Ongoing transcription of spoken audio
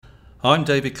I'm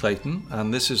David Clayton,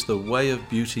 and this is the Way of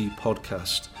Beauty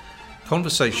podcast,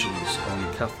 conversations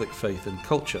on Catholic faith and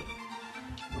culture.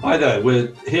 Hi there,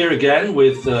 we're here again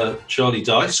with Charlie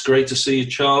Deist. Great to see you,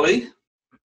 Charlie.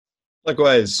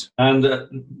 Likewise.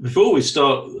 And before we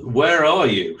start, where are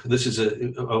you? This is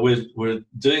we're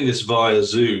doing this via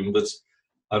Zoom, but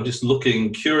I'm just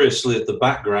looking curiously at the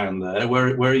background there.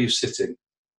 Where are you sitting?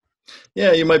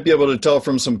 Yeah, you might be able to tell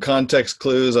from some context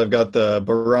clues. I've got the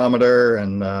barometer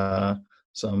and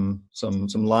some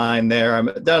line there. I'm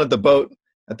down at the boat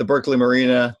at the Berkeley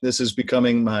Marina. This is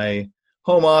becoming my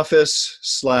home office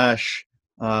slash,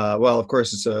 well, of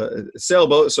course, it's a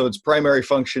sailboat, so its primary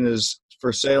function is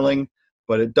for sailing,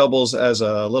 but it doubles as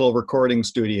a little recording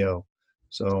studio.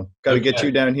 So got to get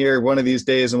you down here one of these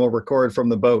days, and we'll record from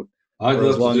the boat. I'd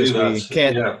love to do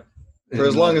that. For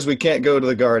as long as we can't go to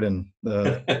the garden,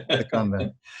 the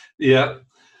convent. Yeah,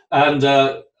 and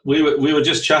we were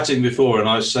just chatting before, and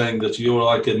I was saying that you're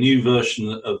like a new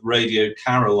version of Radio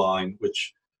Caroline,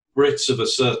 which Brits of a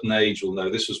certain age will know.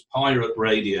 This was pirate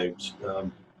radio,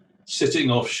 sitting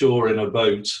offshore in a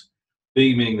boat,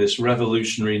 beaming this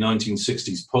revolutionary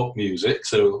 1960s pop music.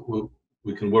 So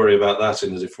we can worry about that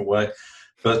in a different way.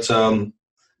 But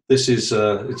this is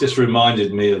it just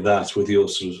reminded me of that with your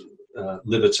sort of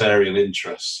libertarian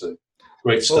interests. So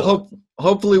great stuff. Well,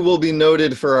 hopefully we'll be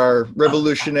noted for our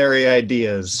revolutionary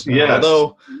ideas. Yes.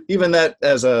 Although even that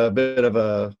has a bit of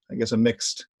a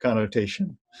mixed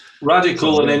connotation.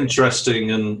 Radical and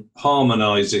interesting and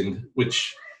harmonizing,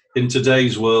 which in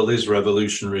today's world is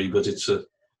revolutionary, but it's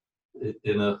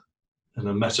in a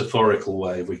metaphorical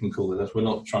way, if we can call it that. We're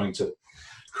not trying to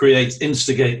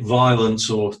instigate violence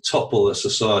or topple a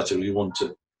society. We want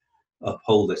to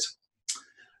uphold it.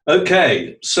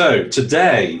 Okay, so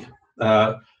today,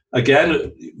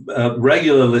 again,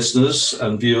 regular listeners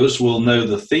and viewers will know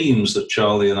the themes that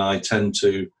Charlie and I tend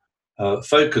to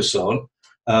focus on.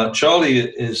 Charlie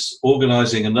is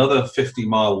organising another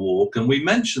 50-mile walk, and we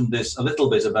mentioned this a little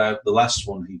bit about the last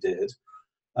one he did.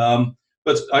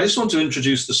 But I just want to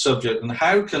introduce the subject, and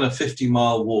how can a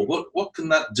 50-mile walk, what can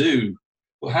that do?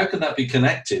 Well, how can that be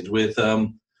connected with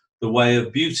the way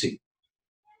of beauty?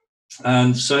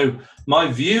 And so my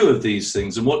view of these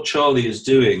things and what Charlie is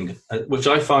doing, which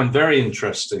I find very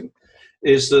interesting,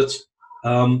 is that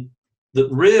that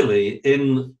really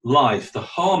in life, the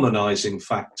harmonizing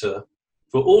factor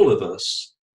for all of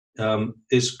us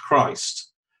is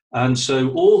Christ. And so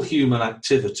all human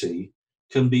activity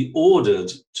can be ordered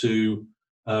to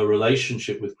a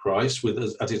relationship with Christ, with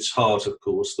at its heart, of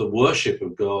course, the worship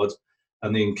of God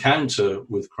and the encounter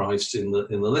with Christ in the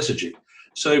liturgy.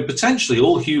 So potentially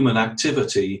all human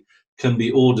activity can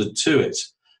be ordered to it.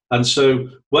 And so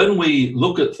when we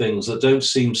look at things that don't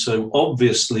seem so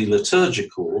obviously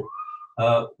liturgical,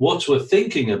 what we're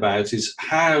thinking about is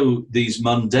how these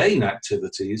mundane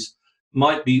activities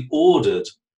might be ordered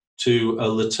to a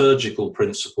liturgical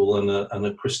principle and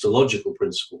a Christological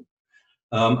principle.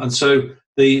 And so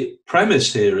the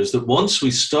premise here is that once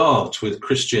we start with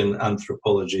Christian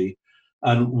anthropology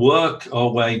and work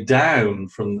our way down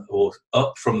from or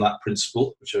up from that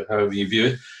principle, whichever however you view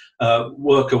it,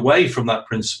 work away from that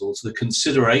principle to the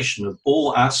consideration of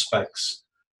all aspects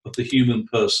of the human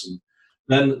person,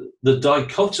 then the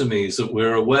dichotomies that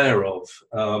we're aware of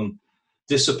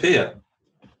disappear.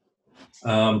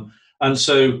 And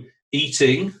so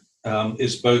eating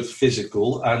is both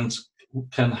physical and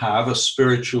can have a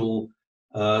spiritual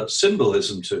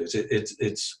symbolism to it.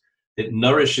 It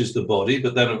nourishes the body,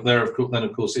 but then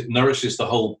of course it nourishes the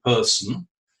whole person,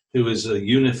 who is a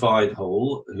unified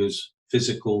whole, who's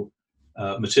physical,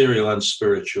 material and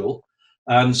spiritual.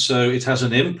 And so it has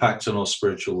an impact on our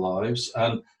spiritual lives.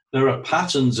 And there are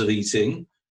patterns of eating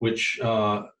which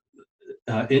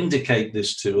indicate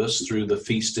this to us through the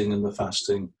feasting and the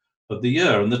fasting of the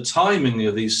year. And the timing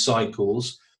of these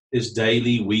cycles is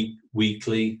daily,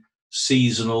 weekly,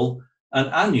 seasonal, and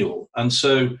annual. And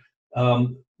so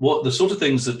what the sort of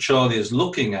things that Charlie is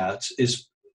looking at is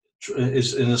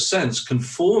in a sense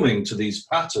conforming to these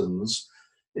patterns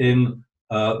in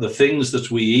the things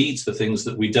that we eat, the things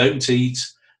that we don't eat.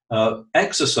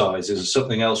 Exercise is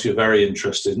something else you're very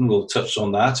interested in. We'll touch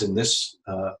on that in this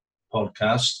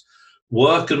podcast.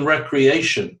 Work and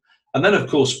recreation. And then, of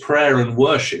course, prayer and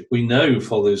worship, we know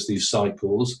follows these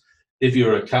cycles. If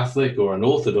you're a Catholic or an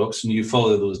Orthodox and you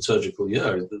follow the liturgical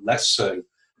year, less so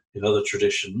in other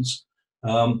traditions.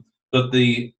 But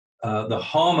the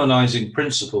harmonizing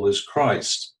principle is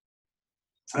Christ.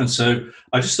 And so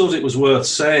I just thought it was worth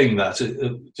saying that,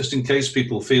 just in case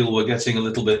people feel we're getting a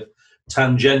little bit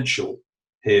tangential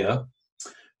here.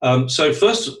 So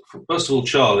first of all,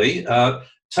 Charlie,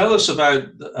 tell us about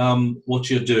what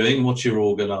you're doing, what you're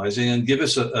organising, and give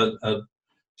us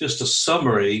just a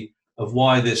summary of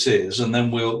why this is, and then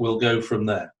we'll go from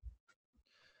there.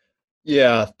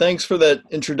 Yeah, thanks for that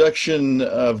introduction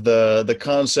of the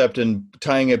concept and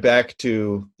tying it back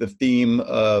to the theme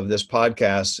of this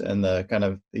podcast and the kind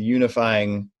of the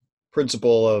unifying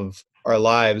principle of our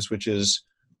lives, which is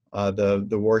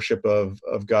the worship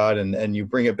of God, and you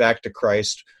bring it back to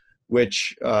Christ,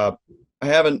 which I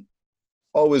haven't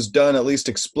always done, at least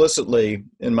explicitly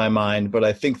in my mind, but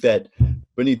I think that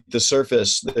beneath the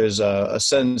surface, there's a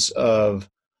sense of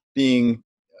being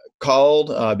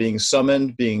called, being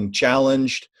summoned, being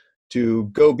challenged to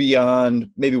go beyond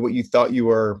maybe what you thought you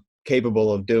were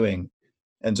capable of doing.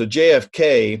 And so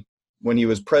JFK, when he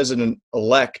was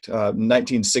president-elect in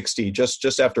 1960,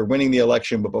 just after winning the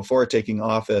election, but before taking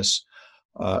office,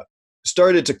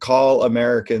 started to call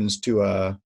Americans to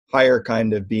a higher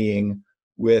kind of being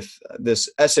with this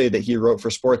essay that he wrote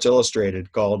for Sports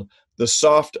Illustrated called The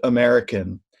Soft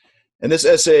American. And this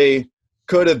essay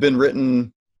could have been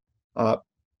written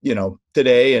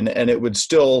today, and it would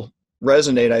still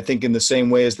resonate, I think, in the same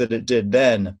ways that it did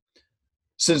then.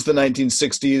 Since the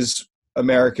 1960s,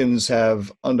 Americans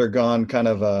have undergone kind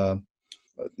of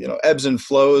ebbs and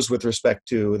flows with respect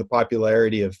to the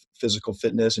popularity of physical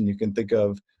fitness, and you can think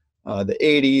of the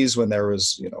 80s when there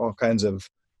was all kinds of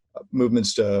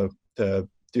movements to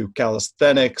do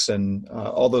calisthenics and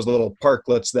all those little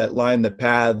parklets that line the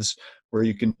paths where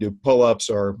you can do pull-ups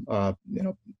or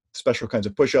special kinds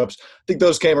of push-ups. I think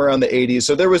those came around the 80s.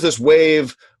 So there was this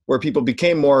wave where people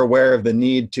became more aware of the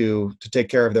need to take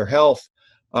care of their health.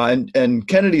 And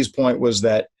Kennedy's point was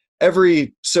that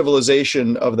every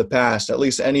civilization of the past, at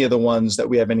least any of the ones that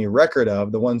we have any record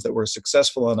of, the ones that were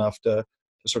successful enough to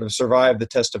sort of survive the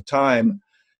test of time,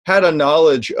 had a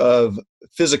knowledge of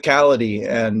physicality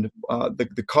and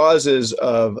the causes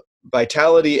of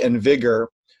vitality and vigor,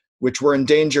 which we're in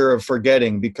danger of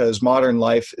forgetting because modern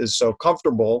life is so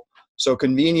comfortable, so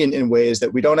convenient in ways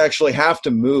that we don't actually have to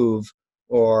move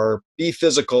or be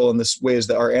physical in the ways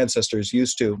that our ancestors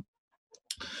used to.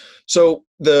 So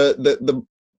the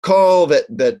call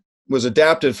that was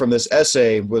adapted from this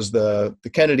essay was the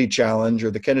Kennedy Challenge, or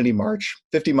the Kennedy March,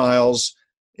 50 miles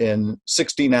in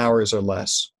 16 hours or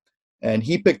less. And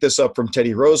he picked this up from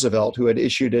Teddy Roosevelt, who had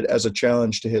issued it as a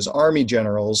challenge to his army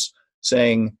generals,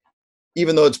 saying,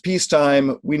 even though it's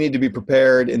peacetime, we need to be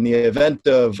prepared in the event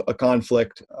of a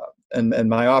conflict. And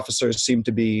my officers seem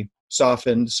to be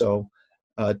softened. So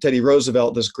Teddy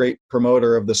Roosevelt, this great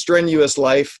promoter of the strenuous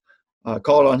life,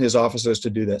 called on his officers to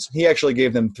do this. He actually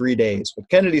gave them 3 days. But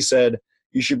Kennedy said,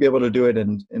 you should be able to do it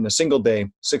in a single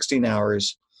day, 16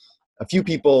 hours. A few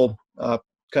people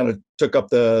kind of took up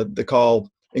the call,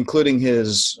 including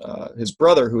his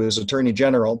brother, who is Attorney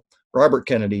General, Robert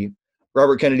Kennedy.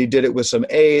 Robert Kennedy did it with some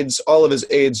aides. All of his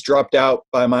aides dropped out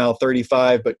by mile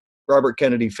 35, but Robert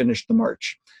Kennedy finished the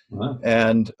march. Wow.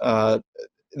 And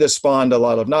this spawned a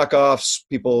lot of knockoffs.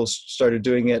 People started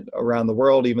doing it around the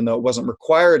world, even though it wasn't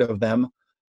required of them.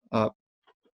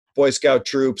 Boy Scout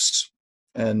troops.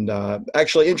 And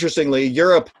actually, interestingly,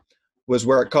 Europe was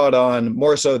where it caught on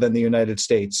more so than the United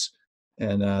States.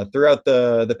 And throughout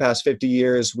the past 50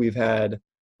 years, we've had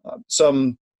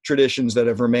some traditions that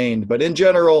have remained. But in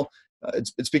general,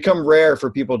 it's become rare for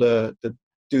people to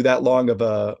do that long of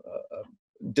a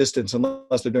distance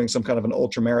unless they're doing some kind of an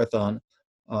ultra marathon.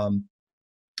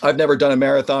 I've never done a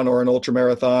marathon or an ultra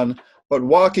marathon, but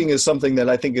walking is something that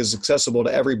I think is accessible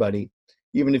to everybody.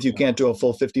 Even if you can't do a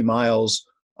full 50 miles,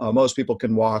 most people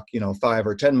can walk, 5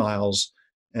 or 10 miles.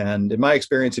 And in my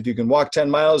experience, if you can walk 10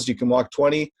 miles, you can walk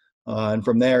 20. And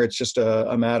from there, it's just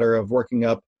a matter of working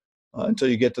up until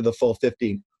you get to the full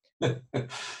 50.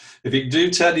 If you can do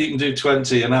 10, you can do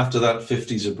 20, and after that,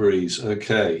 50's a breeze.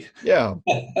 Okay. Yeah.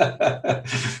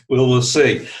 We'll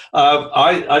see.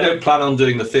 I don't plan on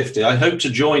doing the 50. I hope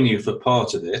to join you for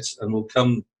part of it, and we'll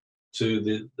come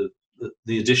to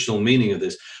the additional meaning of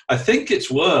this. I think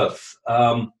it's worth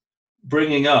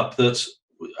bringing up that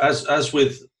as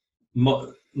with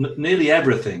nearly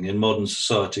everything in modern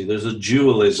society, there's a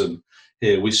dualism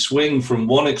here. We swing from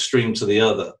one extreme to the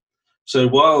other. So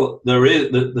while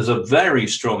there's a very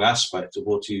strong aspect of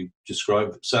what you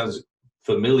described, sounds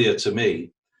familiar to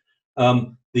me,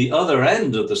 the other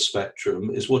end of the spectrum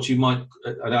is what you might,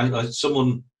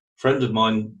 and friend of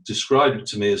mine described it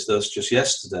to me as this just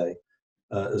yesterday,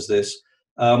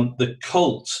 the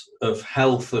cult of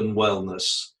health and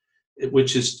wellness,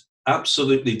 which is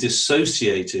absolutely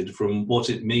dissociated from what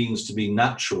it means to be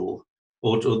natural,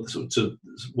 or to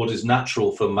what is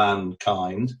natural for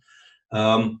mankind,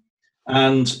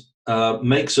 and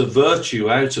makes a virtue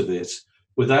out of it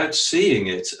without seeing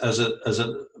it as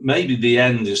a maybe the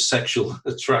end is sexual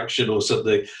attraction or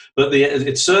something, but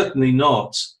it's certainly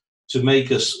not to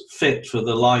make us fit for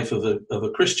the life of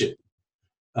a Christian.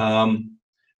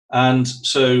 And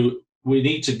so we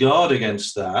need to guard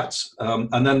against that.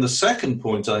 And then the second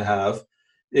point I have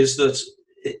is that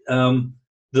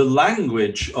the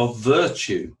language of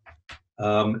virtue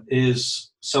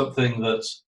is something that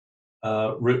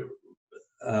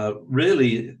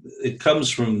really, it comes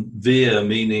from vir,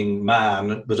 meaning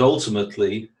man, but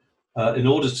ultimately, in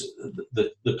order to,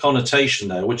 the connotation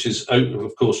there, which is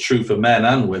of course true for men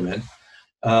and women,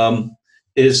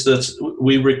 is that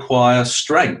we require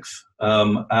strength,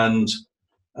 and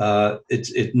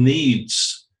it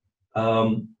needs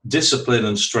discipline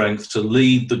and strength to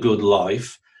lead the good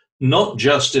life, not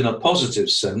just in a positive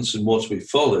sense in what we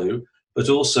follow, but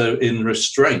also in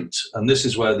restraint. And this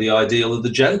is where the ideal of the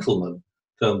gentleman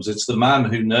comes. It's the man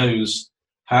who knows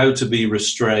how to be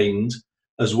restrained,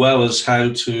 as well as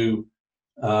how to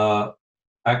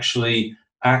actually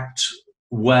act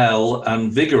well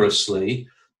and vigorously.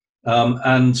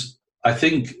 And I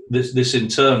think this in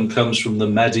turn comes from the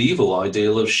medieval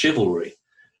ideal of chivalry.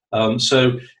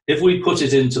 So if we put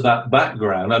it into that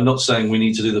background, I'm not saying we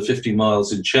need to do the 50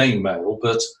 miles in chainmail,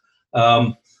 but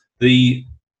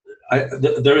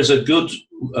there is a good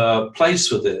place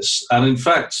for this. And in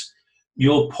fact,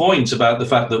 your point about the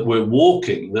fact that we're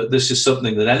walking, that this is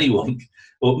something that anyone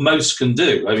or most can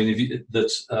do. I mean,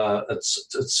 at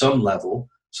some level,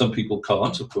 some people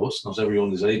can't, of course, not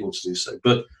everyone is able to do so,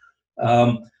 but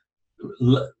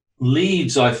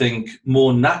leads, I think,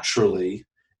 more naturally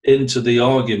into the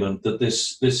argument that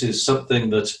this is something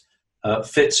that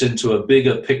fits into a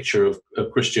bigger picture of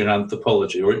Christian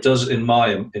anthropology, or it does in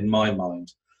my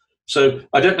mind. So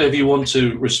I don't know if you want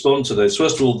to respond to those.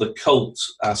 First of all, the cult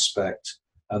aspect,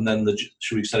 and then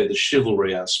should we say the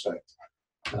chivalry aspect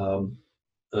of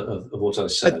what I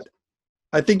said.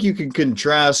 I think you can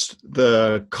contrast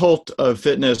the cult of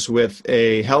fitness with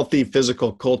a healthy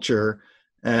physical culture,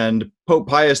 and Pope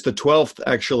Pius XII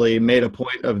actually made a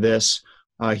point of this.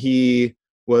 He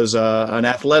was an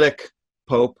athletic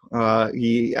pope.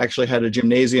 He actually had a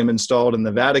gymnasium installed in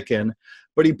the Vatican,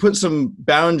 but he put some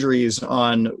boundaries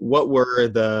on what were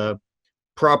the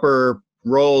proper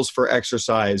roles for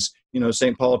exercise. You know,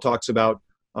 St. Paul talks about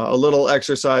a little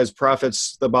exercise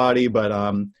profits the body,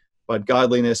 but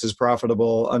godliness is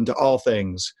profitable unto all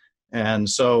things. And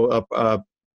so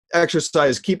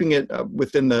exercise, keeping it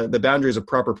within the boundaries of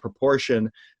proper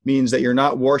proportion, means that you're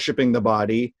not worshiping the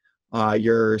body.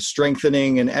 You're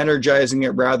strengthening and energizing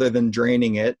it rather than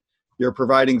draining it. You're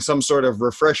providing some sort of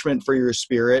refreshment for your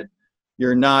spirit.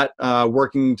 You're not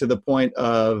working to the point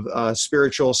of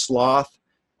spiritual sloth.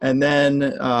 And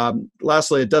then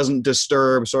lastly, it doesn't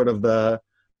disturb sort of the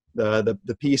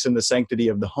peace and the sanctity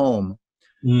of the home.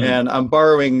 Mm. And I'm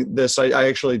borrowing this. I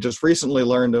actually just recently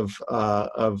learned of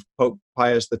Pope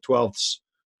Pius XII's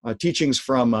teachings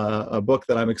from a book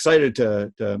that I'm excited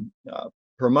to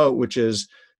promote, which is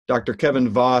Dr. Kevin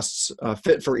Vost's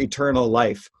Fit for Eternal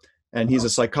Life. And he's a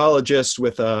psychologist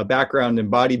with a background in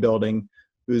bodybuilding,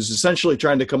 who's essentially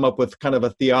trying to come up with kind of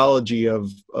a theology of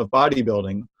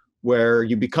bodybuilding, where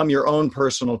you become your own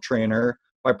personal trainer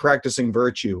by practicing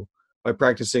virtue, by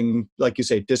practicing, like you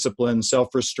say, discipline,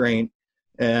 self-restraint.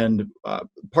 And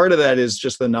part of that is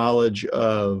just the knowledge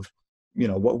of, you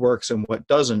know, what works and what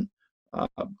doesn't,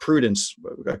 prudence,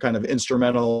 a kind of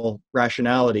instrumental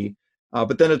rationality.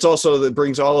 But then it's also that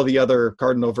brings all of the other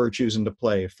cardinal virtues into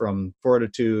play, from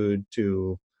fortitude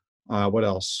to what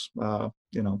else?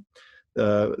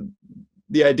 The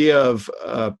idea of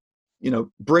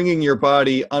bringing your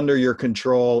body under your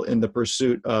control in the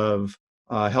pursuit of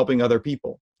helping other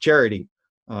people, charity.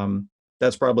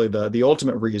 That's probably the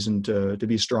ultimate reason to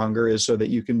be stronger, is so that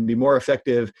you can be more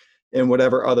effective in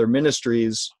whatever other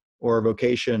ministries or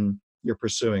vocation you're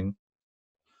pursuing.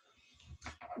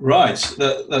 Right,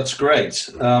 that's great.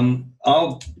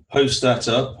 I'll post that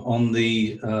up on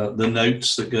the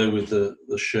notes that go with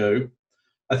the show.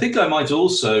 I think I might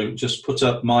also just put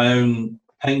up my own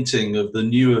painting of the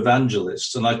New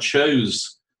Evangelist, and I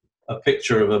chose a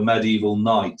picture of a medieval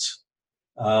knight.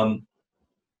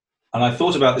 And I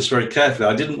thought about this very carefully.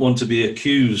 I didn't want to be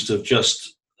accused of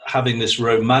just having this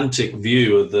romantic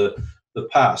view of the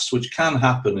past, which can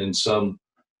happen in some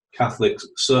Catholic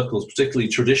circles, particularly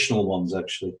traditional ones,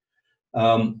 actually.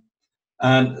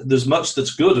 And there's much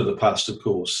that's good of the past, of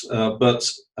course, but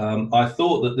I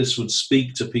thought that this would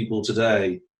speak to people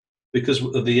today because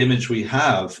of the image we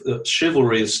have.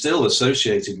 Chivalry is still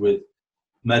associated with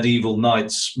medieval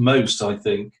knights most, I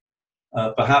think,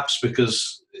 perhaps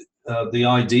because the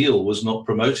ideal was not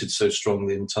promoted so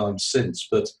strongly in times since.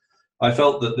 But I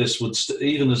felt that this would,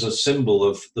 even as a symbol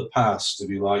of the past, if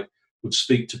you like, would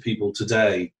speak to people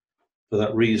today for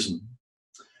that reason.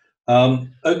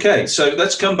 Okay, so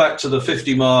let's come back to the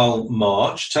 50-mile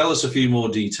march. Tell us a few more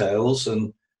details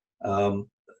and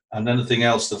anything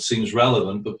else that seems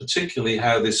relevant, but particularly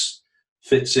how this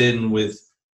fits in with,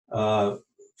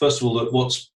 first of all,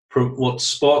 what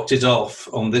sparked it off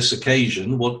on this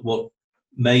occasion, what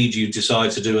made you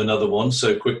decide to do another one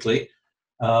so quickly,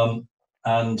 and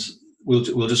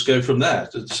we'll just go from there.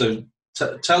 So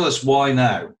tell us why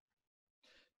now.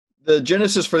 The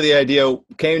genesis for the idea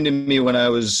came to me when I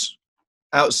was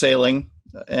out sailing,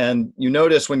 and you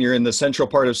notice when you're in the central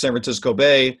part of San Francisco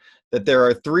Bay that there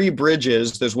are 3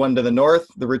 bridges. There's one to the north,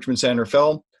 the Richmond San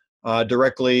Rafael.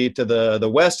 Directly to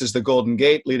the west is the Golden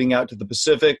Gate leading out to the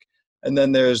Pacific. And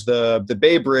then there's the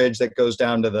Bay Bridge that goes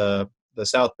down to the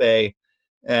South Bay.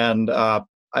 And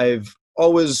I've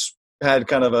always had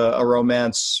kind of a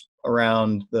romance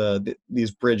around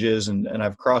these bridges, and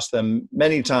I've crossed them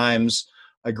many times.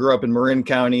 I grew up in Marin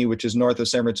County, which is north of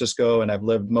San Francisco, and I've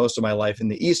lived most of my life in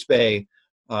the East Bay.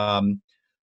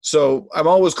 So I'm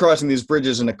always crossing these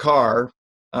bridges in a car.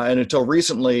 And until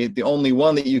recently, the only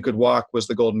one that you could walk was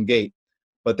the Golden Gate.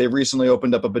 But they recently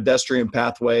opened up a pedestrian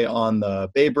pathway on the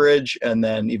Bay Bridge, and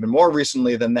then even more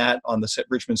recently than that on the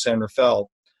Richmond San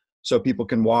Rafael. So people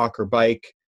can walk or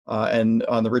bike. And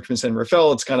on the Richmond San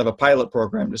Rafael, it's kind of a pilot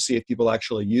program to see if people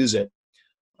actually use it.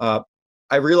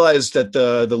 I realized that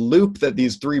the loop that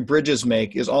these 3 bridges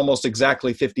make is almost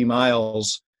exactly 50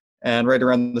 miles. And right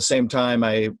around the same time,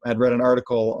 I had read an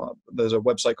article. There's a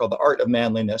website called The Art of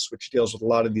Manliness, which deals with a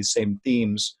lot of these same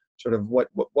themes. Sort of what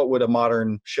would a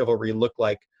modern chivalry look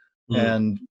like,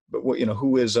 and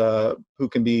who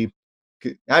can be,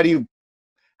 how do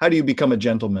you become a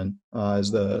gentleman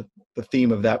is the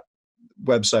theme of that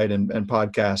website and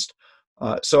podcast.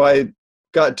 So I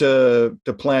got to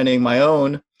planning my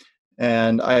own.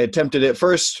 And I attempted it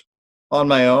first on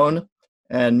my own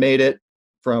and made it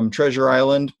from Treasure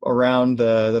Island around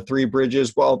the 3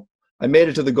 bridges. Well, I made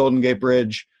it to the Golden Gate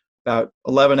Bridge about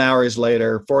 11 hours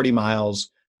later, 40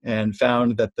 miles, and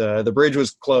found that the bridge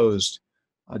was closed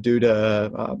due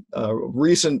to a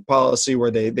recent policy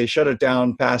where they shut it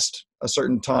down past a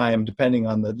certain time, depending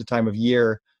on the time of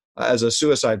year, as a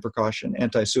suicide precaution,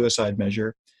 anti-suicide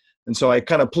measure. And so I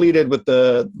kind of pleaded with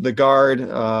the guard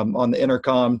on the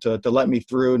intercom to let me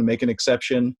through and make an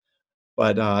exception,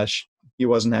 but he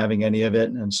wasn't having any of it.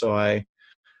 And so I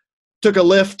took a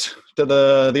lift to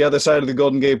the other side of the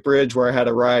Golden Gate Bridge, where I had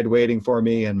a ride waiting for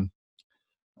me, and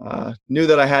knew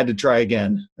that I had to try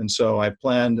again. And so I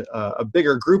planned a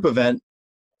bigger group event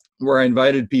where I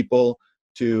invited people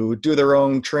to do their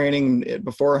own training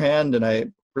beforehand, and I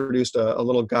produced a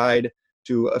little guide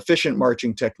to efficient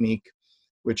marching technique,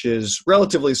 which is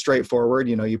relatively straightforward.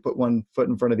 You put one foot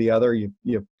in front of the other, you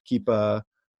keep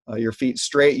your feet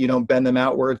straight, you don't bend them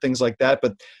outward, things like that.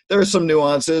 But there are some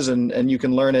nuances, and you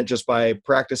can learn it just by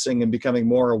practicing and becoming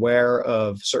more aware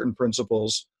of certain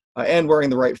principles, and wearing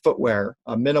the right footwear,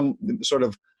 a minimal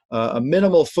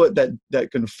foot that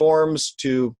conforms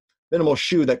to minimal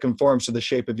shoe that conforms to the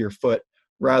shape of your foot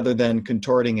rather than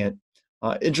contorting it.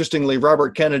 Interestingly,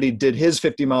 Robert Kennedy did his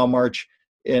 50-mile march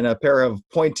in a pair of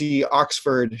pointy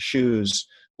Oxford shoes,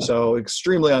 so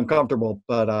extremely uncomfortable.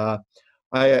 But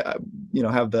I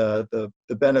have the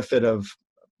benefit of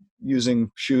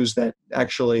using shoes that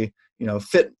actually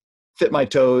fit my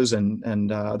toes, and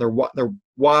they're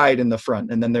wide in the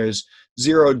front, and then there's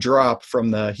zero drop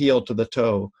from the heel to the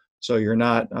toe. So you're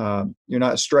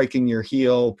not striking your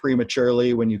heel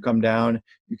prematurely when you come down.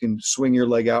 You can swing your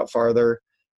leg out farther,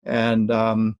 and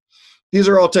these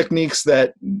are all techniques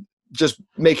that just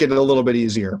make it a little bit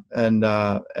easier. And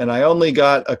I only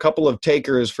got a couple of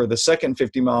takers for the second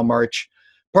 50-mile march,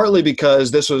 partly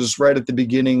because this was right at the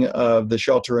beginning of the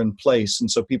shelter in place, and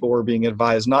so people were being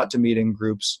advised not to meet in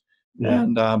groups. Yeah.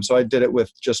 And so I did it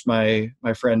with just my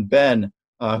friend Ben,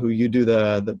 who you do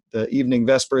the evening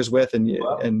vespers with, and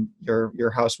wow. And your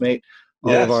housemate.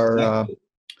 All yes, of our exactly.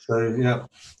 So yeah,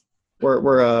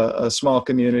 we're a small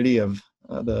community of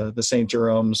the St.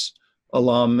 Jerome's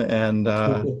alum and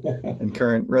and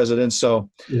current residents. So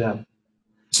yeah.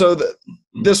 So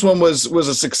this one was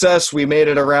a success. We made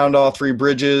it around all 3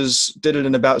 bridges, did it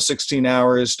in about 16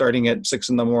 hours, starting at 6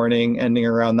 a.m, ending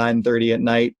around 9:30 at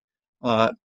night.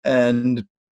 And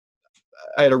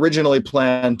I had originally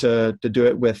planned to do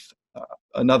it with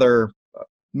another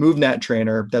MoveNat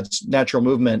trainer, that's natural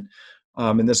movement.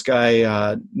 And this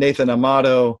guy, Nathan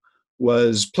Amato,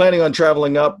 was planning on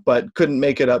traveling up, but couldn't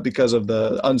make it up because of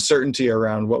the uncertainty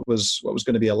around what was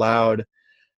going to be allowed.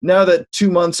 now that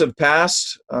 2 months have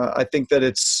passed, I think that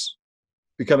it's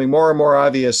becoming more and more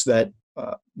obvious that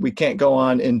we can't go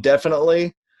on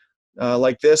indefinitely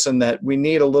like this, and that we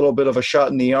need a little bit of a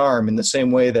shot in the arm in the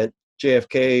same way that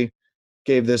JFK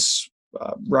gave this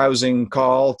rousing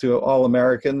call to all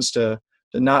Americans to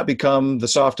not become the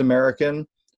soft American.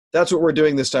 That's what we're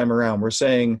doing this time around. We're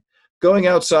saying going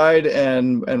outside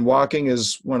and walking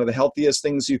is one of the healthiest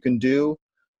things you can do.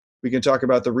 We can talk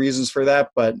about the reasons for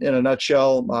that, but in a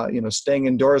nutshell, staying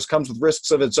indoors comes with risks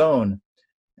of its own.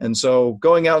 And so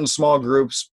going out in small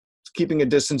groups, keeping a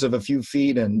distance of a few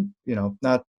feet and,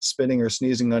 not spitting or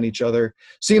sneezing on each other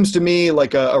seems to me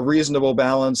like a reasonable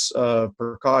balance of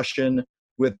precaution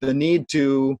with the need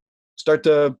to start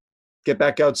to get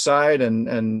back outside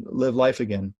and live life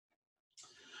again.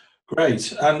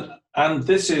 Great. And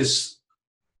this is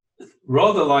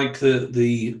rather like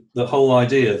the whole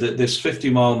idea that this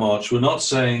 50-mile march, we're not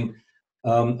saying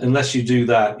unless you do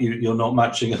that, you're not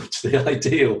matching up to the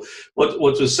ideal. What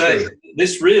we're saying,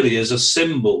 this really is a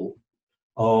symbol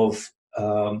of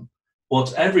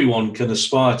what everyone can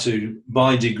aspire to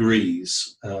by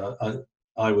degrees,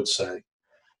 I would say.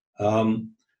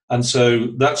 And so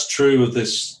that's true of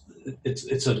this.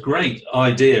 It's a great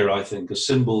idea, I think, a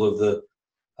symbol of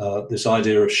this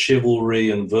idea of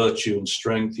chivalry and virtue and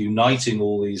strength, uniting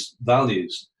all these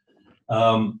values.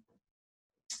 And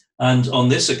on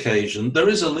this occasion, there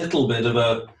is a little bit of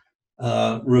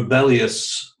a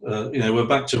rebellious, we're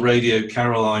back to Radio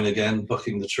Caroline again,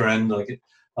 bucking the trend,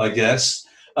 I guess.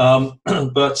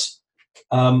 But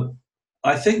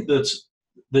I think that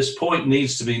this point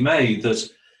needs to be made that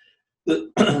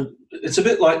it's a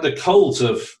bit like the cult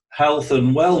of health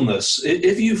and wellness.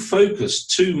 If you focus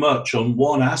too much on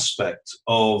one aspect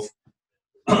of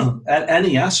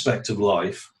any aspect of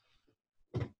life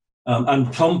and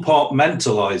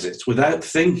compartmentalize it without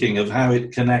thinking of how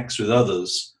it connects with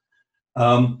others,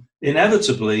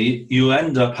 inevitably you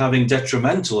end up having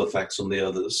detrimental effects on the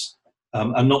others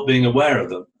and not being aware of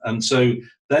them. And so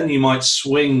then you might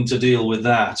swing to deal with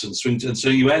that and so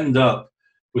you end up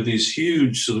with these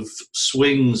huge sort of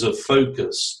swings of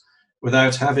focus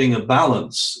without having a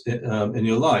balance in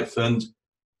your life. And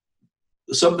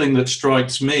something that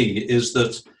strikes me is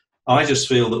that I just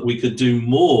feel that we could do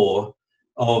more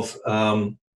of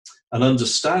an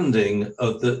understanding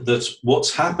of that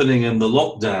what's happening in the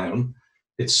lockdown.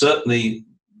 It's certainly,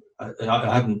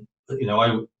 I'm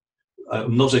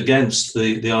not against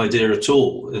the idea at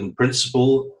all. In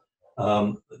principle,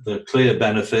 the clear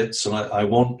benefits, and I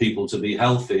want people to be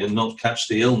healthy and not catch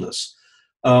the illness.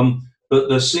 But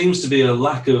there seems to be a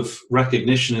lack of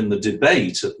recognition in the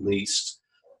debate, at least,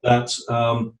 that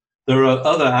there are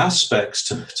other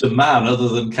aspects to man other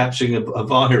than catching a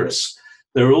virus.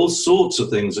 There are all sorts of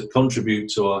things that contribute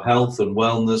to our health and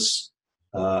wellness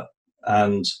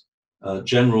and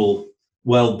general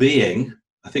well-being.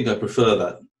 I think I prefer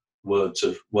that word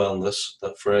to wellness,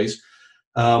 that phrase.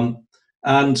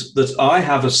 And that I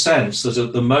have a sense that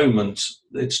at the moment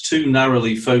it's too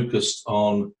narrowly focused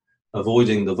on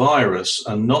avoiding the virus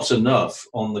and not enough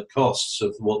on the costs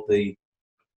of what the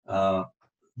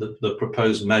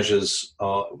proposed measures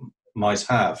might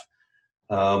have.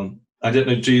 I don't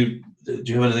know. Do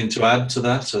you have anything to add to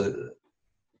that?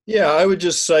 Yeah, I would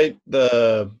just cite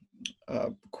the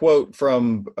quote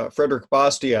from Frederick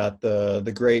Bastiat,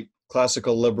 the great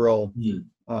classical liberal,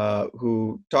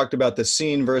 who talked about the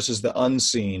seen versus the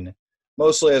unseen,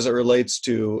 mostly as it relates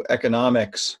to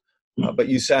economics. But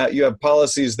you have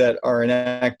policies that are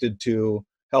enacted to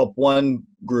help one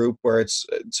group where it's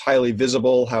highly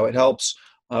visible how it helps,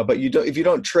 but if you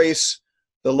don't trace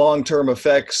the long-term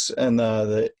effects and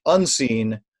the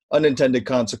unseen, unintended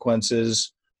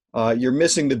consequences, you're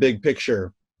missing the big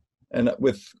picture. And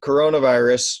with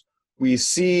coronavirus, we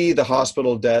see the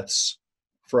hospital deaths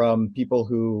from people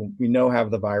who we know have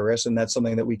the virus, and that's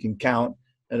something that we can count,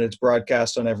 and it's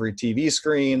broadcast on every TV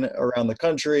screen around the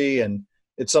country, and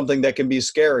it's something that can be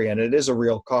scary, and it is a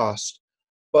real cost.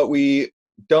 But we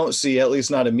don't see, at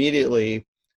least not immediately,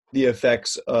 the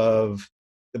effects of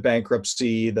the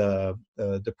bankruptcy, the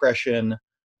depression,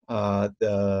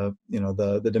 the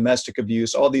domestic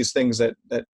abuse, all these things that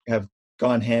have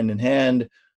gone hand in hand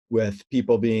with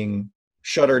people being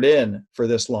shuttered in for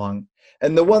this long.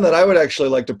 And the one that I would actually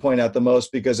like to point out the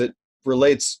most, because it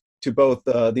relates to both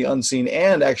the unseen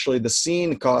and actually the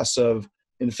seen costs of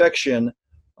infection,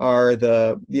 are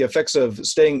the effects of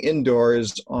staying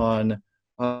indoors on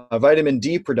vitamin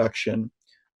D production,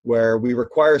 where we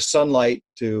require sunlight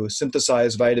to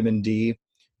synthesize vitamin D,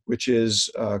 which is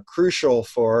crucial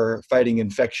for fighting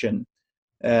infection.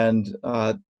 And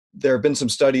there have been some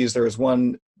studies. There was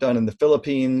one done in the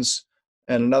Philippines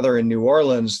and another in New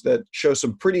Orleans that show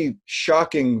some pretty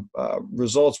shocking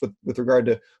results with regard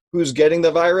to who's getting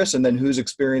the virus and then who's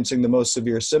experiencing the most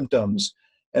severe symptoms.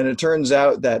 And it turns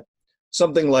out that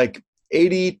something like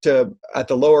 80 to, at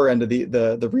the lower end of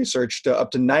the research, to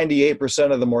up to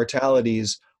 98% of the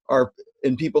mortalities are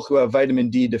in people who have vitamin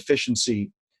D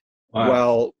deficiency. Wow.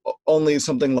 While only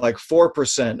something like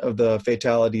 4% of the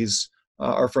fatalities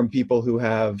are from people who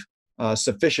have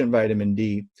sufficient vitamin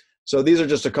D. So these are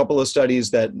just a couple of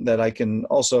studies that I can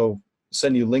also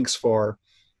send you links for.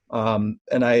 And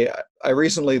I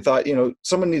recently thought,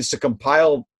 someone needs to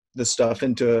compile this stuff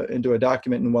into a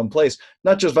document in one place,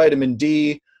 not just vitamin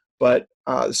D, but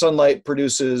sunlight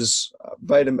produces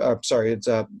it's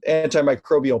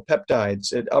antimicrobial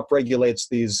peptides. It upregulates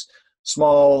these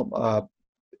small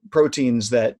proteins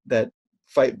that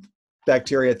fight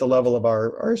bacteria at the level of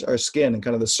our skin and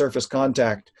kind of the surface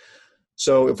contact.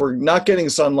 So if we're not getting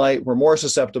sunlight, we're more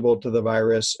susceptible to the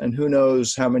virus, and who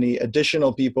knows how many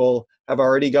additional people have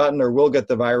already gotten or will get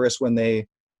the virus when they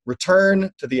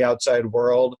return to the outside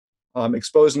world,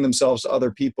 exposing themselves to other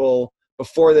people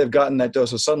before they've gotten that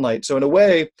dose of sunlight. So in a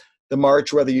way, the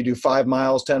march, whether you do 5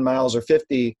 miles, 10 miles, or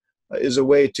 50, is a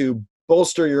way to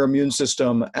bolster your immune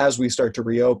system as we start to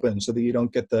reopen so that you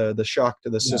don't get the shock to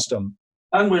the system.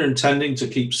 And we're intending to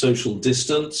keep social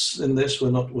distance in this.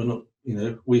 We're not,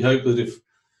 we hope that if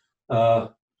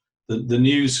the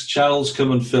news channels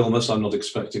come and film us, I'm not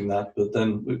expecting that, but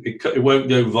then it won't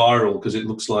go viral because it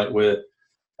looks like we're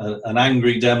an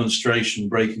angry demonstration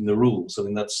breaking the rules. I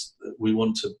mean, we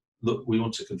want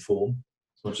to conform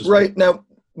as much as right. Now,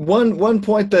 one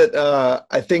point that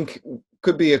I think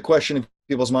could be a question in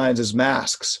people's minds is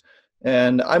masks.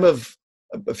 And I'm of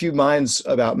a few minds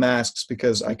about masks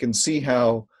because I can see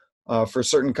how for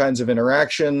certain kinds of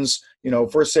interactions,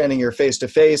 if we're standing here face to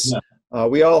face,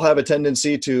 we all have a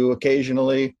tendency to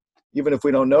occasionally, even if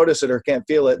we don't notice it or can't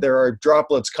feel it, there are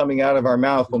droplets coming out of our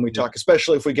mouth when we talk,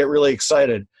 especially if we get really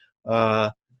excited.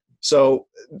 So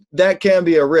that can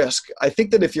be a risk. I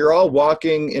think that if you're all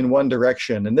walking in one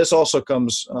direction, and this also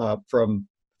comes from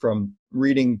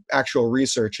reading actual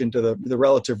research into the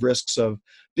relative risks of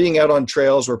being out on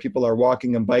trails where people are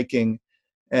walking and biking,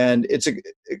 and it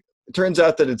turns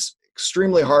out that it's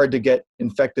extremely hard to get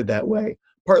infected that way,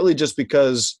 partly just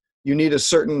because you need a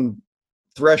certain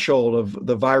threshold of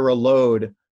the viral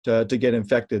load to get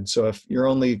infected. So if you're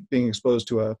only being exposed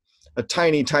to a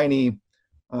tiny,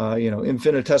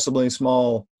 infinitesimally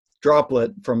small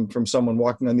droplet from someone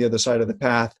walking on the other side of the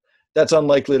path, that's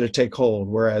unlikely to take hold.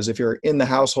 Whereas if you're in the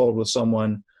household with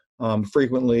someone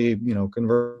frequently,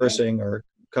 conversing or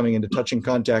coming into touching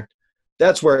contact,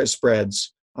 that's where it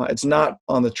spreads. It's not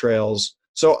on the trails.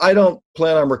 So I don't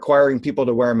plan on requiring people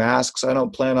to wear masks. I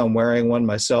don't plan on wearing one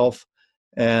myself.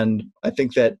 And I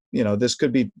think that, this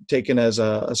could be taken as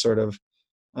a sort of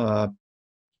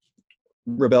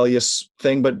rebellious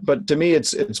thing. But to me,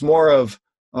 it's more of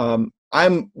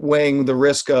I'm weighing the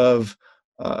risk of,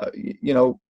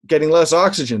 getting less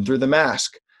oxygen through the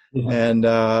mask. Mm-hmm. And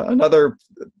another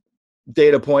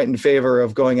data point in favor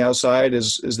of going outside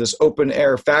is this open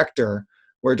air factor,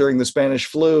 where during the Spanish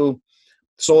flu,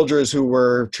 soldiers who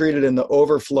were treated in the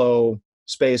overflow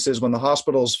spaces when the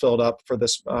hospitals filled up for the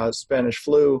Spanish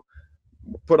flu,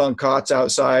 put on cots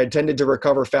outside, tended to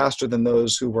recover faster than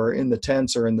those who were in the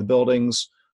tents or in the buildings.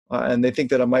 And they think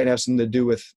that it might have something to do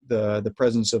with the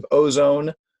presence of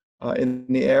ozone in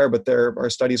the air, but there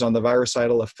are studies on the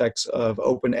virucidal effects of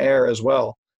open air as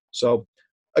well. So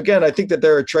again, I think that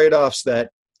there are trade-offs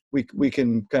that we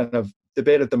can kind of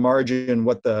debate at the margin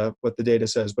what the data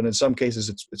says, but in some cases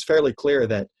it's fairly clear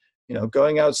that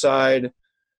going outside,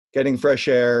 getting fresh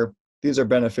air, these are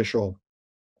beneficial.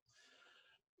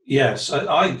 Yes,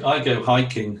 I go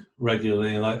hiking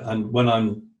regularly, and when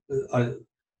I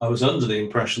was under the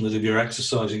impression that if you're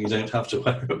exercising, you don't have to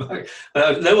wear a bag.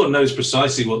 No one knows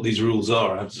precisely what these rules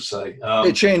are, I have to say.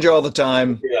 They change all the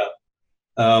time. Yeah.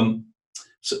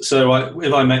 So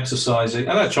if I'm exercising,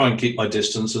 and I try and keep my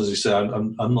distance, as you say,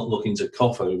 I'm not looking to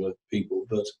cough over people,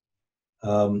 but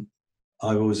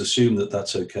I always assume that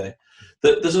that's okay.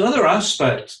 There's another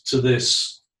aspect to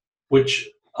this which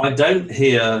I don't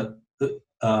hear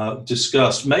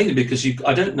discussed, mainly because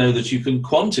I don't know that you can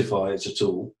quantify it at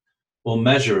all or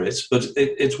measure it, but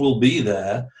it will be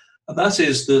there. And that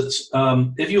is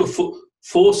that if you're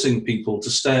forcing people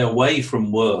to stay away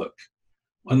from work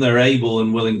when they're able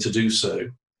and willing to do so,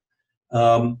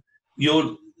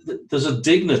 there's a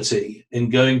dignity in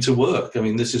going to work. I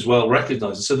mean, this is well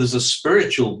recognized. So there's a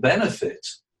spiritual benefit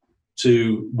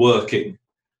to working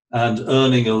and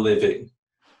earning a living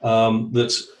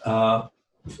that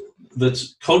that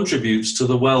contributes to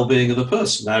the well-being of the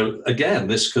person. Now, again,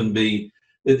 this can be,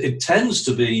 it tends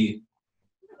to be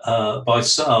by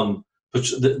some, but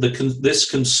this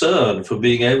concern for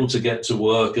being able to get to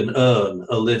work and earn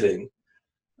a living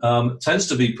tends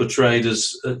to be portrayed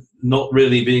as not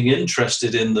really being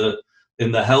interested in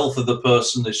the health of the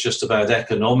person. It's just about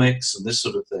economics and this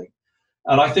sort of thing.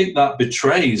 And I think that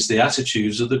betrays the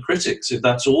attitudes of the critics. If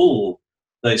that's all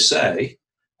they say,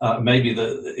 maybe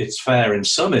it's fair in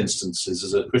some instances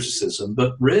as a criticism,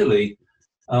 but really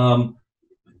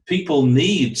people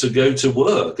need to go to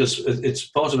work. It's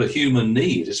part of a human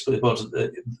need. It's part of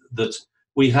that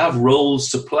we have roles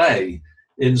to play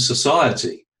in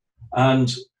society.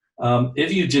 And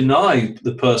if you deny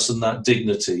the person that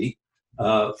dignity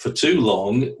for too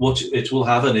long, it will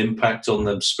have an impact on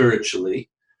them spiritually.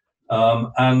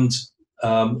 And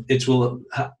it will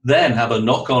then have a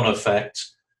knock-on effect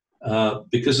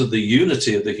because of the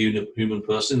unity of the human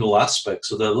person in all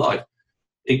aspects of their life,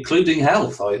 including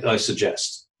health, I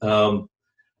suggest.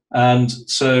 And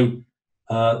so,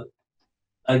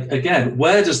 again,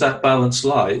 where does that balance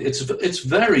lie? It's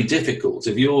very difficult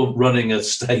if you're running a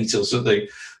state or something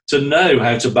to know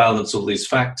how to balance all these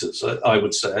factors. I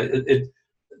would say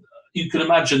you can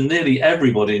imagine nearly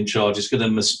everybody in charge is going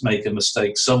to make a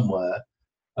mistake somewhere.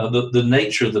 The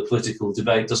nature of the political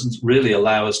debate doesn't really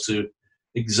allow us to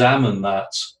examine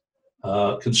that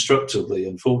constructively,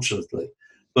 unfortunately.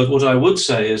 But what I would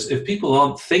say is, if people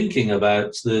aren't thinking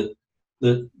about the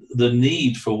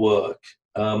need for work,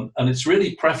 and it's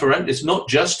really preferential, it's not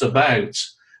just about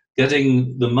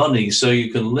getting the money so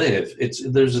you can live.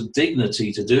 There's a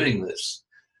dignity to doing this,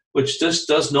 which just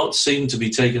does not seem to be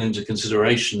taken into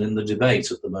consideration in the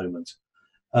debate at the moment.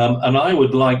 And I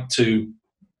would like to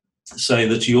say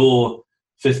that your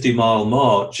 50-mile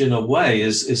march, in a way,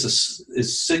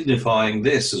 is signifying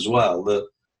this as well, that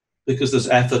because there's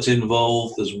effort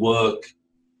involved, there's work.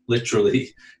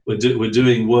 Literally, we're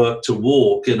doing work to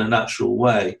walk in a natural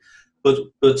way, but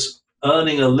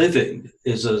earning a living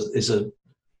is a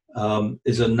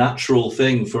natural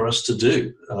thing for us to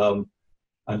do,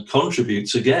 and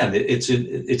contributes. Again,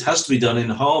 it has to be done in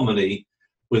harmony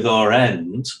with our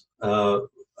end,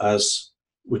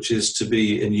 which is to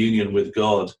be in union with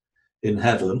God in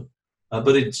heaven.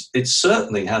 But it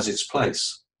certainly has its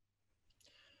place.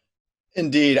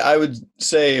 Indeed, I would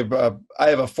say I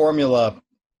have a formula: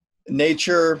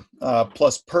 nature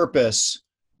plus purpose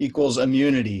equals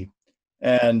immunity,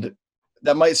 and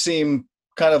that might seem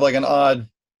kind of like an odd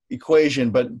equation,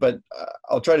 but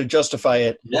I'll try to justify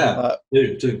it. Yeah,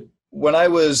 do. When I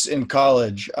was in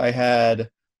college, I had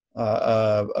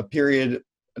an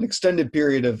extended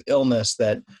period of illness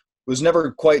that was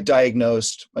never quite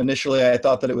diagnosed. Initially, I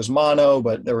thought that it was mono,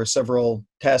 but there were several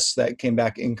tests that came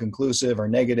back inconclusive or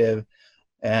negative.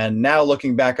 And now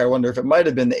looking back, I wonder if it might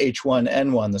have been the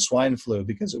H1N1, the swine flu,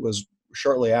 because it was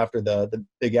shortly after the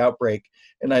big outbreak.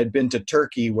 And I had been to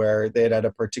Turkey, where they had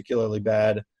a particularly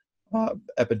bad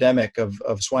epidemic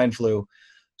of swine flu.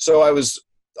 So I was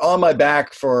on my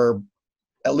back for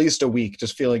at least a week,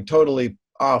 just feeling totally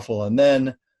awful. And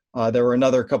then there were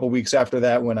another couple weeks after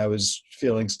that when I was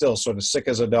feeling still sort of sick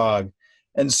as a dog.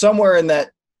 And somewhere in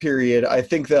that period, I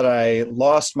think that I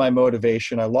lost my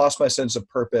motivation. I lost my sense of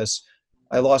purpose.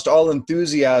 I lost all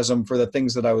enthusiasm for the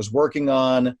things that I was working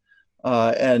on.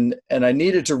 And I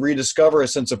needed to rediscover a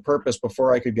sense of purpose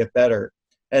before I could get better.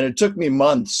 And it took me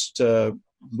months to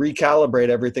recalibrate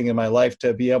everything in my life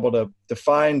to be able to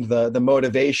find the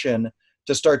motivation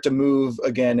to start to move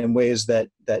again in ways that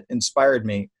inspired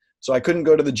me. So I couldn't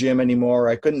go to the gym anymore.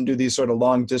 I couldn't do these sort of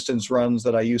long distance runs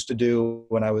that I used to do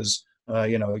when I was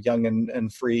young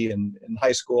and free in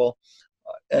high school.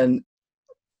 And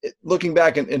looking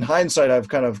back in hindsight, I've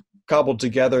kind of cobbled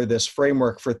together this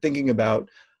framework for thinking about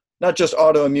not just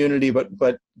autoimmunity,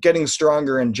 but getting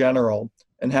stronger in general,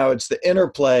 and how it's the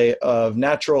interplay of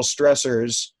natural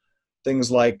stressors,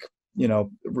 things like,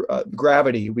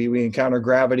 gravity. We encounter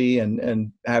gravity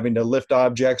and having to lift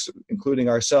objects, including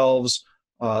ourselves.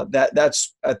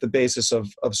 That's at the basis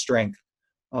of strength.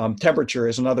 Temperature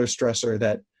is another stressor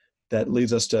that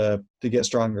leads us to get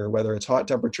stronger, whether it's hot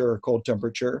temperature or cold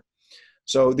temperature.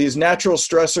 So these natural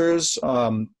stressors,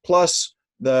 plus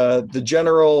the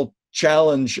general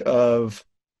challenge of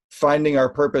finding our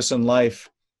purpose in life,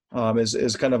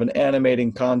 is kind of an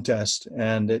animating contest,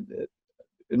 and it,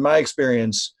 in my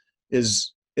experience,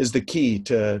 is the key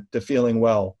to feeling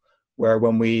well. Where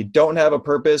when we don't have a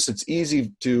purpose, it's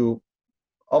easy to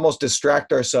almost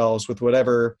distract ourselves with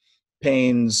whatever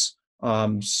pains,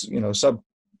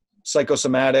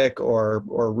 psychosomatic or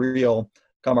real,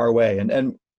 come our way.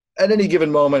 And at any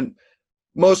given moment,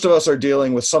 most of us are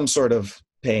dealing with some sort of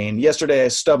pain. Yesterday, I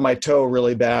stubbed my toe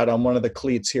really bad on one of the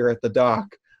cleats here at the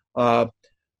dock. And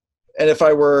if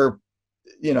I were,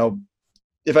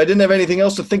 if I didn't have anything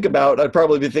else to think about, I'd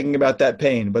probably be thinking about that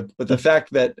pain. But the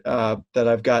fact that that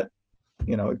I've got,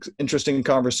 interesting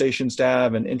conversations to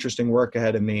have and interesting work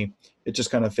ahead of me, it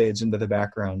just kind of fades into the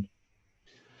background.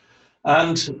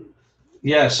 And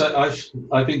yes,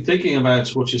 I've been thinking about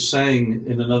what you're saying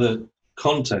in another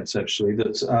context, actually,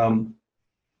 that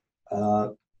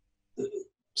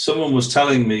someone was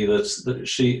telling me that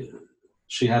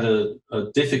she had a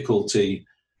difficulty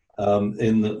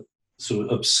in the sort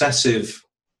of obsessive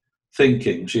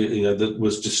thinking. That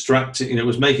was distracting. It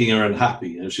was making her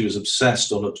unhappy. She was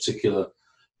obsessed on a particular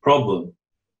problem,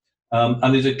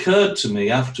 and it occurred to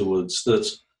me afterwards that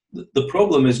the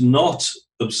problem is not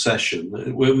obsession.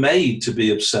 We're made to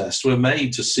be obsessed. We're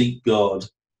made to seek God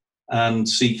and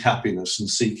seek happiness and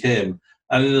seek Him.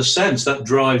 And in a sense, that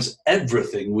drives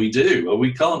everything we do, or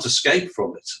we can't escape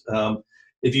from it.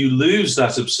 If you lose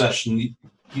that obsession,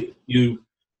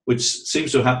 which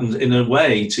seems to have happened in a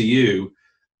way to you,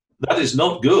 that is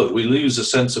not good. We lose a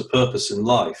sense of purpose in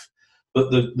life.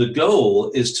 But the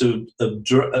goal is to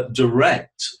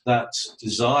direct that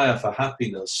desire for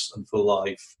happiness and for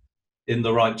life in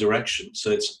the right direction.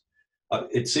 So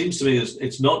it seems to me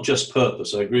it's not just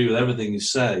purpose. I agree with everything you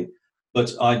say,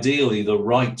 but ideally the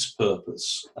right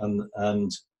purpose.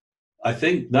 And I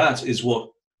think that is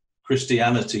what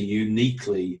Christianity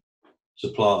uniquely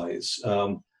supplies.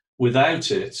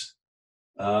 Without it,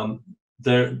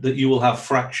 that you will have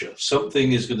fracture.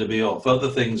 Something is going to be off. Other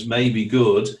things may be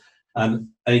good, and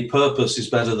a purpose is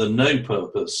better than no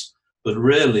purpose. But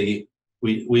really,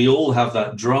 we all have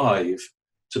that drive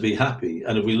to be happy.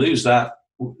 And if we lose that,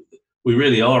 we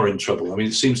really are in trouble. I mean,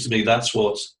 it seems to me that's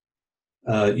what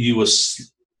you were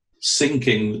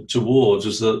sinking towards,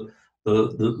 is the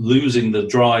losing the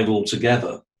drive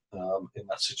altogether in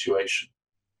that situation.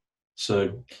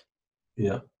 So,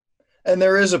 yeah. And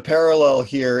there is a parallel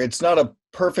here. It's not a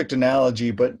perfect analogy,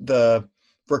 but the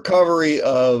recovery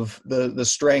of the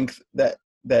strength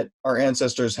that our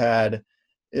ancestors had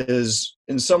is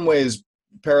in some ways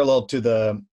parallel to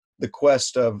the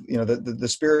quest of, the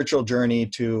spiritual journey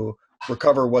to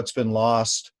recover what's been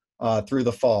lost through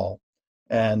the fall.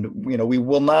 And, we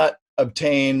will not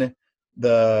obtain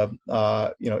the,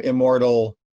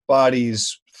 immortal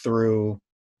bodies through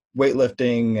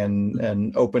weightlifting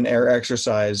and open air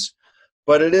exercise,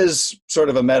 but it is sort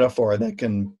of a metaphor that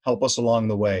can help us along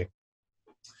the way.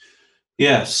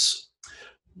 Yes.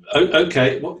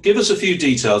 Okay. Well, give us a few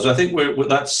details. I think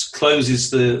that closes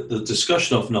the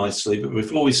discussion off nicely. But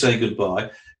before we say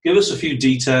goodbye, give us a few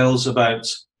details about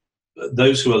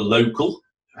those who are local,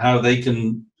 how they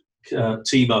can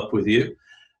team up with you,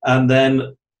 and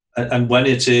when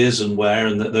it is and where,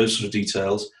 and those sort of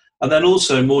details. And then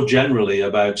also more generally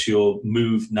about your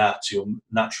your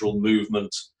natural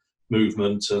movement,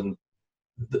 and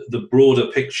the broader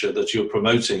picture that you're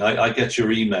promoting. I get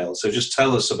your email, so just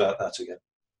tell us about that again.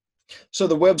 So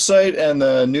the website and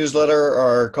the newsletter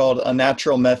are called A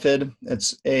Natural Method.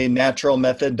 It's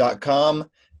anaturalmethod.com,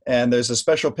 and there's a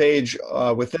special page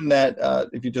within that.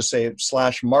 If you just say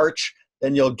 /March,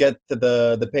 then you'll get to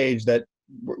the page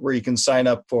where you can sign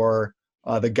up for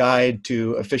the guide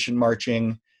to efficient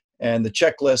marching and the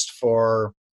checklist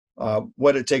for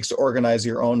what it takes to organize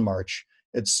your own march.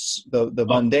 It's the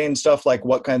mundane stuff like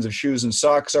what kinds of shoes and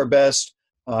socks are best,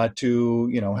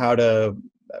 to how to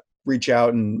reach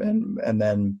out and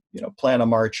then plan a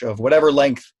march of whatever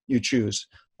length you choose.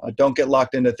 Don't get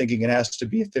locked into thinking it has to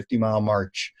be a 50-mile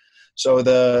march. So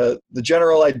the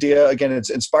general idea, again, it's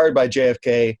inspired by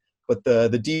JFK, but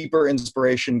the deeper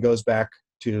inspiration goes back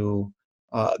to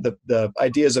the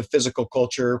ideas of physical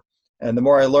culture. And the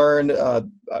more I learn,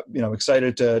 I'm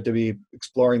excited to be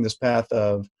exploring this path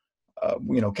of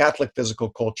Catholic physical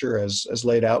culture as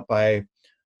laid out by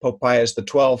Pope Pius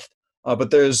XII. But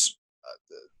there's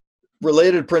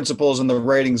related principles in the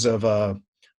writings of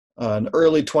an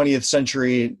early 20th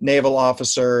century naval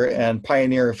officer and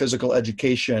pioneer of physical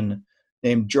education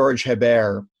named George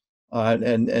Hebert.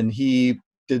 And he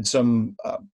did some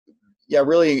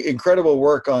really incredible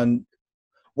work on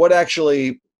what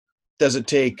actually does it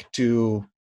take to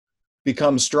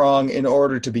become strong in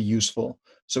order to be useful.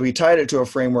 So he tied it to a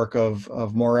framework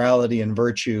of morality and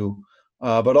virtue,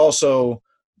 but also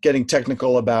getting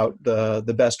technical about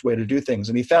the best way to do things.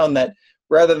 And he found that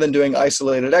rather than doing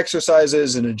isolated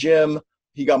exercises in a gym,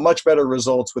 he got much better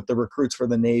results with the recruits for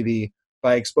the Navy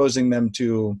by exposing them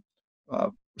to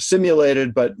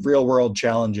simulated but real-world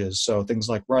challenges. So things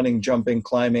like running, jumping,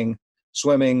 climbing,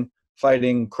 swimming,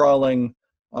 fighting, crawling,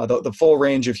 the full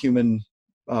range of human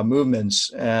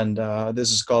movements, and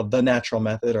this is called the natural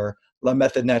method, or La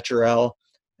Méthode Naturelle.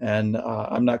 And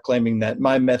I'm not claiming that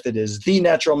my method is the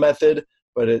natural method,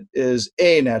 but it is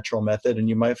a natural method, and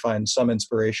you might find some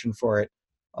inspiration for it.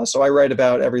 So I write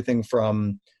about everything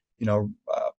from,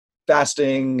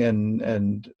 fasting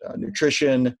and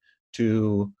nutrition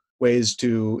to ways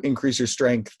to increase your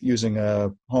strength using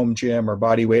a home gym or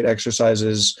body weight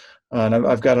exercises. And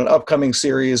I've got an upcoming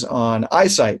series on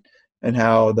eyesight and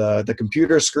how the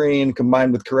computer screen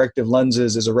combined with corrective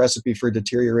lenses is a recipe for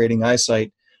deteriorating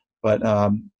eyesight, but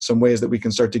some ways that we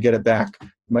can start to get it back. You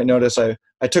might notice I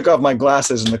took off my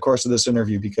glasses in the course of this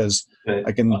interview because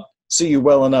I can see you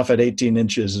well enough at 18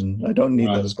 inches and I don't need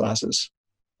those glasses.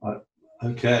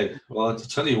 Okay. Well, to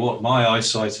tell you what, my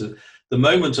eyesight, the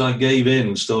moment I gave in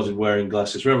and started wearing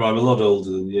glasses, remember I'm a lot older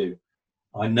than you,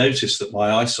 I noticed that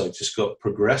my eyesight just got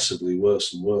progressively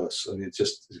worse and worse. I mean, it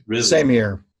really... Same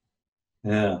here.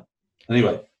 Yeah.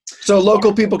 Anyway. So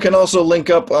local people can also link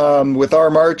up with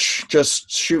our march. Just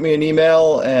shoot me an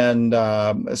email and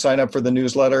sign up for the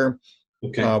newsletter.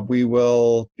 Okay. We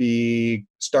will be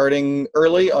starting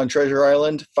early on Treasure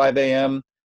Island, 5 a.m.,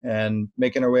 and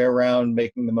making our way around,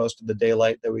 making the most of the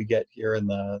daylight that we get here in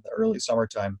the early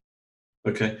summertime.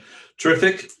 Okay.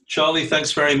 Terrific. Charlie,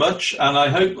 thanks very much. And I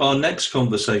hope our next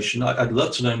conversation, I'd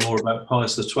love to know more about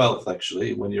Pius XII,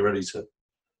 actually, when you're ready to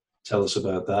tell us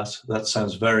about that. That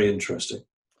sounds very interesting.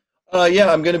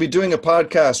 Yeah, I'm going to be doing a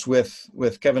podcast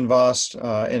with Kevin Vost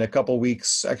in a couple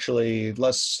weeks, actually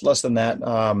less than that,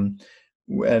 and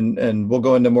we'll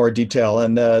go into more detail.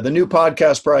 And the new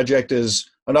podcast project is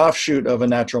an offshoot of A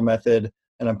Natural Method,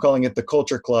 and I'm calling it the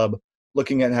Culture Club,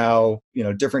 looking at how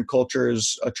different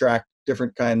cultures attract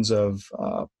different kinds of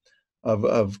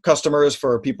customers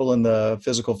for people in the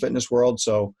physical fitness world.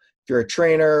 So if you're a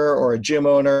trainer or a gym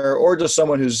owner or just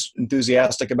someone who's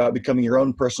enthusiastic about becoming your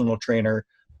own personal trainer,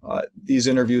 these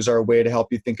interviews are a way to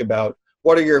help you think about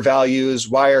what are your values,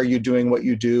 why are you doing what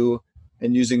you do,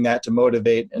 and using that to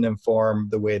motivate and inform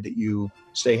the way that you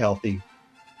stay healthy.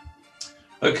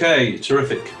 Okay,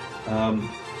 terrific.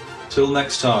 Till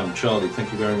next time, Charlie,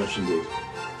 thank you very much indeed.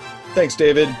 Thanks,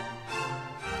 David.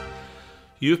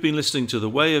 You've been listening to the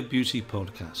Way of Beauty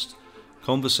podcast,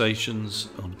 conversations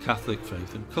on Catholic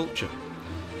faith and culture.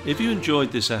 If you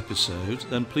enjoyed this episode,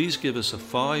 then please give us a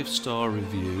 5-star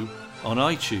review on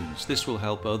iTunes. This will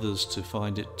help others to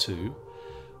find it too.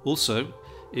 Also,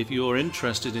 if you're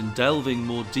interested in delving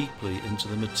more deeply into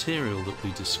the material that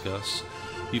we discuss,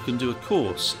 you can do a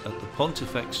course at the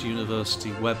Pontifex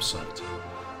University website.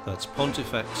 That's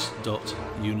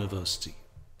pontifex.university.